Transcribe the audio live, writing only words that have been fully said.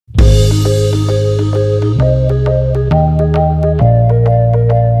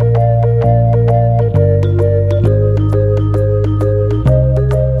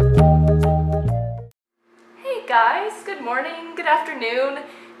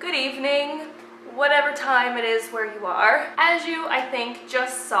good evening, whatever time it is where you are. As you, I think,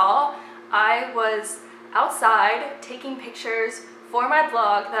 just saw, I was outside taking pictures for my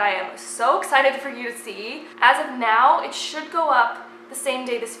vlog that I am so excited for you to see. As of now, it should go up the same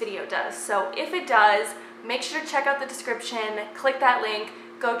day this video does. So if it does, make sure to check out the description, click that link,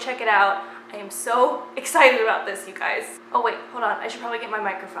 go check it out. I am so excited about this, you guys. Oh wait, hold on, I should probably get my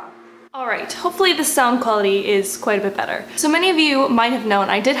microphone. Alright, hopefully the sound quality is quite a bit better. So many of you might have known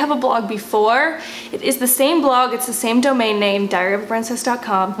I did have a blog before. It is the same blog, it's the same domain name,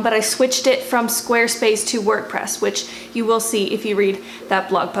 diaryofaprincess.com, but I switched it from Squarespace to WordPress, which you will see if you read that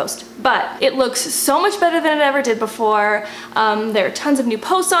blog post. But it looks so much better than it ever did before. There are tons of new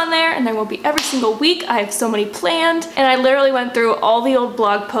posts on there, and there will be every single week. I have so many planned, and I literally went through all the old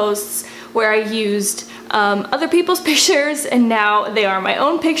blog posts where I used other people's pictures, and now they are my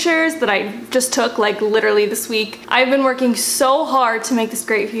own pictures that I just took like literally this week. I've been working so hard to make this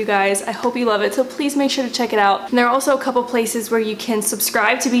great for you guys. I hope you love it, so please make sure to check it out. And there are also a couple places where you can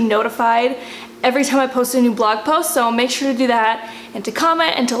subscribe to be notified every time I post a new blog post, so make sure to do that and to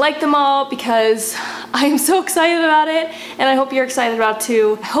comment and to like them all because I am so excited about it, and I hope you're excited about it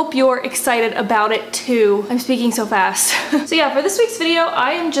too. I hope you're excited about it too. I'm speaking so fast. So yeah, for this week's video,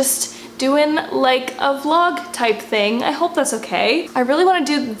 I am just doing like a vlog type thing. I hope that's okay. I really want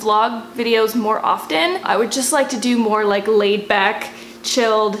to do vlog videos more often. I would just like to do more like laid back,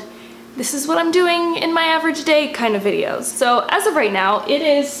 chilled, this is what I'm doing in my average day kind of videos. So as of right now, it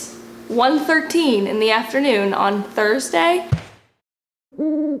is 1:13 in the afternoon on Thursday.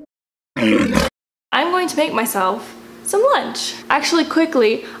 I'm going to make myself some lunch. Actually,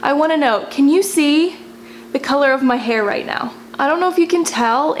 quickly, I want to know, can you see the color of my hair right now? I don't know if you can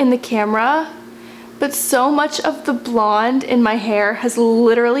tell in the camera, but so much of the blonde in my hair has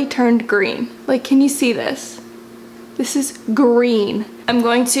literally turned green. Like, can you see this? This is green. I'm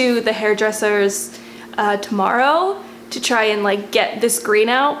going to the hairdresser's tomorrow to try and like get this green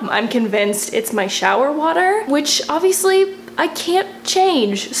out. I'm convinced it's my shower water, which obviously I can't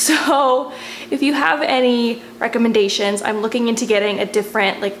change. So if you have any recommendations, I'm looking into getting a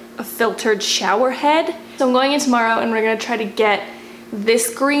different, like a filtered shower head. So I'm going in tomorrow and we're gonna try to get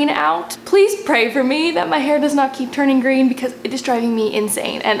this green out. Please pray for me that my hair does not keep turning green because it is driving me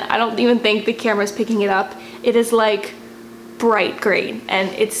insane. And I don't even think the camera's picking it up. It is like bright green and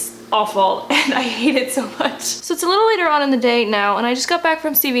it's awful and I hate it so much. So it's a little later on in the day now and I just got back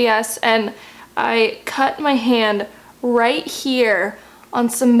from CVS and I cut my hand right here on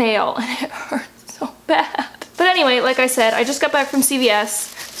some mail and it hurts so bad. But anyway, like I said, I just got back from CVS,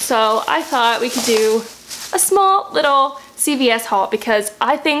 so I thought we could do a small little CVS haul because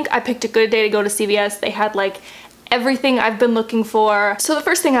I think I picked a good day to go to CVS. They had like everything I've been looking for. So the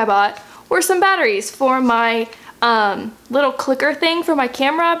first thing I bought were some batteries for my little clicker thing for my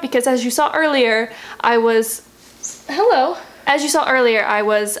camera because as you saw earlier, I was, As you saw earlier, I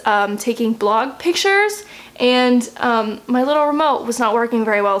was taking blog pictures and my little remote was not working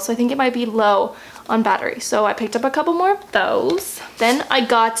very well, so I think it might be low on battery. So I picked up a couple more of those. Then I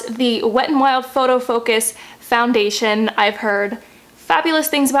got the Wet n Wild Photo Focus foundation. I've heard fabulous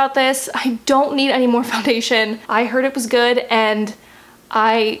things about this. I don't need any more foundation. I heard it was good and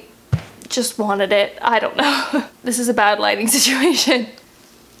I just wanted it. I don't know. This is a bad lighting situation.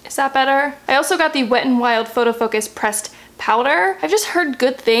 Is that better? I also got the Wet n Wild Photo Focus pressed powder. I've just heard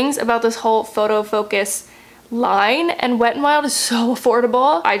good things about this whole photo focus line and Wet n Wild is so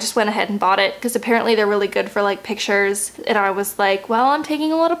affordable. I just went ahead and bought it because apparently they're really good for like pictures and I was like, well, I'm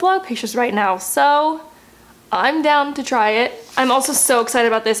taking a lot of blog pictures right now, so I'm down to try it. I'm also so excited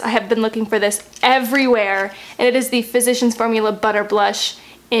about this. I have been looking for this everywhere and it is the Physicians Formula Butter Blush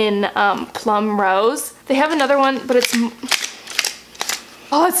in Plum Rose. They have another one, but it's,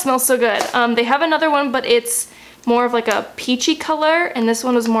 oh, it smells so good. They have another one, but it's more of like a peachy color, and this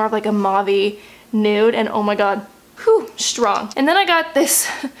one was more of like a mauve-y nude, and oh my god, whew, strong. And then I got this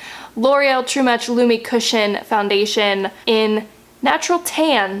L'Oreal True Match Lumi Cushion foundation in Natural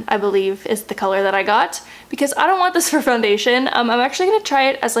Tan, I believe is the color that I got, because I don't want this for foundation. I'm actually gonna try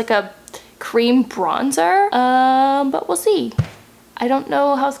it as like a cream bronzer, but we'll see. I don't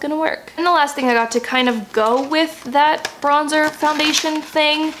know how it's gonna work. And the last thing I got to kind of go with that bronzer foundation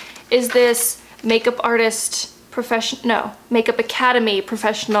thing is this Makeup Academy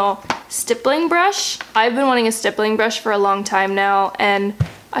professional stippling brush. I've been wanting a stippling brush for a long time now and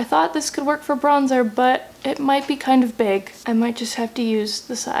I thought this could work for bronzer, but it might be kind of big. I might just have to use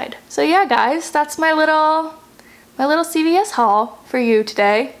the side. So yeah guys, that's my little CVS haul for you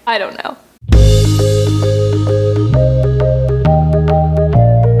today. I don't know.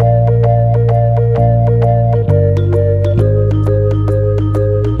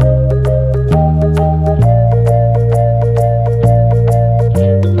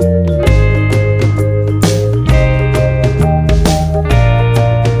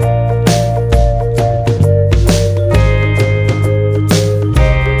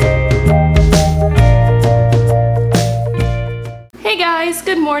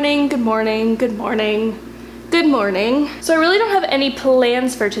 Good morning, good morning, good morning, good morning. So I really don't have any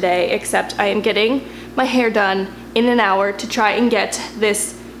plans for today except I am getting my hair done in an hour to try and get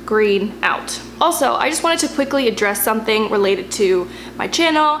this green out. Also, I just wanted to quickly address something related to my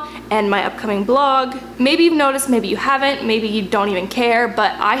channel and my upcoming blog. Maybe you've noticed, maybe you haven't, maybe you don't even care,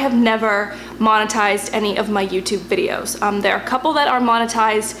 but I have never monetized any of my YouTube videos. There are a couple that are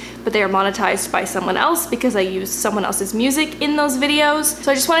monetized, but they are monetized by someone else because I use someone else's music in those videos.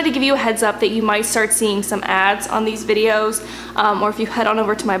 So I just wanted to give you a heads up that you might start seeing some ads on these videos, or if you head on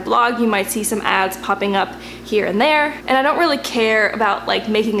over to my blog, you might see some ads popping up here and there. And I don't really care about like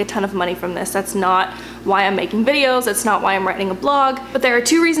making a ton of money from this. That's not why I'm making videos, that's not why I'm writing a blog. But there are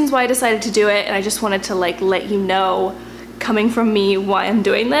two reasons why I decided to do it, and I just wanted to like let you know coming from me why I'm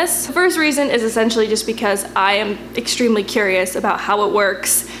doing this. The first reason is essentially just because I am extremely curious about how it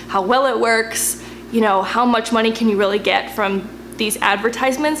works, how well it works, you know, how much money can you really get from these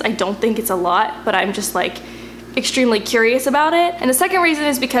advertisements. I don't think it's a lot, but I'm just like extremely curious about it. And the second reason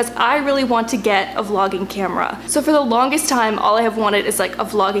is because I really want to get a vlogging camera. So for the longest time, all I have wanted is like a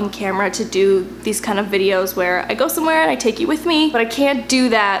vlogging camera to do these kind of videos where I go somewhere and I take you with me, but I can't do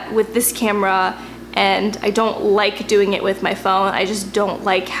that with this camera, and I don't like doing it with my phone. I just don't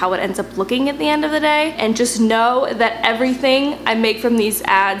like how it ends up looking at the end of the day. And just know that everything I make from these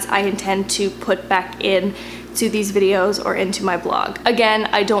ads, I intend to put back in to these videos or into my blog. Again,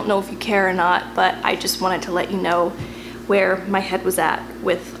 I don't know if you care or not, but I just wanted to let you know where my head was at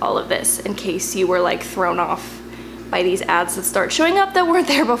with all of this in case you were like thrown off by these ads that start showing up that weren't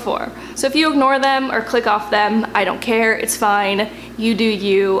there before. So if you ignore them or click off them, I don't care, it's fine. You do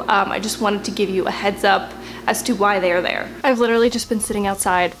you. I just wanted to give you a heads up as to why they are there. I've literally just been sitting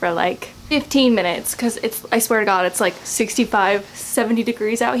outside for like 15 minutes because it's, I swear to God, it's like 65, 70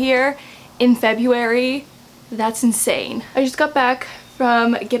 degrees out here in February. That's insane. I just got back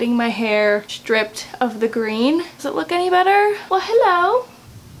from getting my hair stripped of the green. Does it look any better? Well, hello.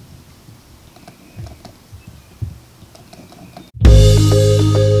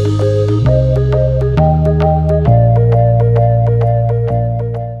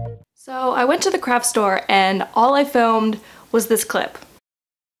 So I went to the craft store and all I filmed was this clip.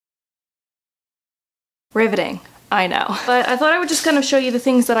 Riveting. I know. But I thought I would just kind of show you the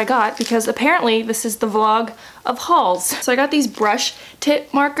things that I got because apparently this is the vlog of hauls. So I got these brush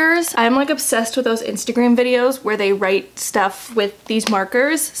tip markers. I'm like obsessed with those Instagram videos where they write stuff with these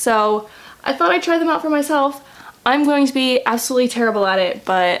markers. So I thought I'd try them out for myself. I'm going to be absolutely terrible at it,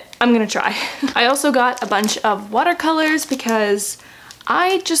 but I'm gonna try. I also got a bunch of watercolors because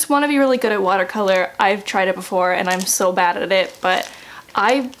I just want to be really good at watercolor. I've tried it before and I'm so bad at it, but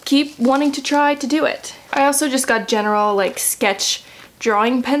I keep wanting to try to do it. I also just got general like sketch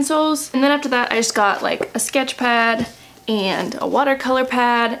drawing pencils, and then after that I just got like a sketch pad and a watercolor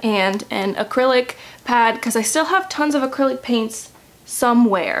pad and an acrylic pad because I still have tons of acrylic paints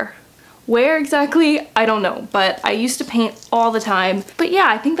somewhere. Where exactly, I don't know, but I used to paint all the time. But yeah,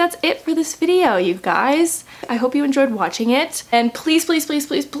 I think that's it for this video, you guys. I hope you enjoyed watching it. And please, please, please,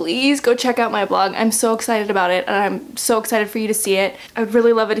 please, please go check out my blog. I'm so excited about it and I'm so excited for you to see it. I would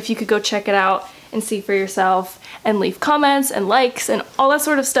really love it if you could go check it out and see for yourself and leave comments and likes and all that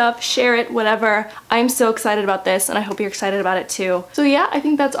sort of stuff. Share it, whatever. I'm so excited about this and I hope you're excited about it too. So yeah, I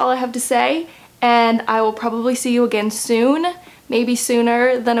think that's all I have to say, and I will probably see you again soon. Maybe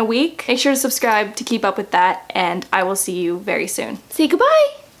sooner than a week. Make sure to subscribe to keep up with that, and I will see you very soon. Say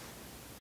goodbye!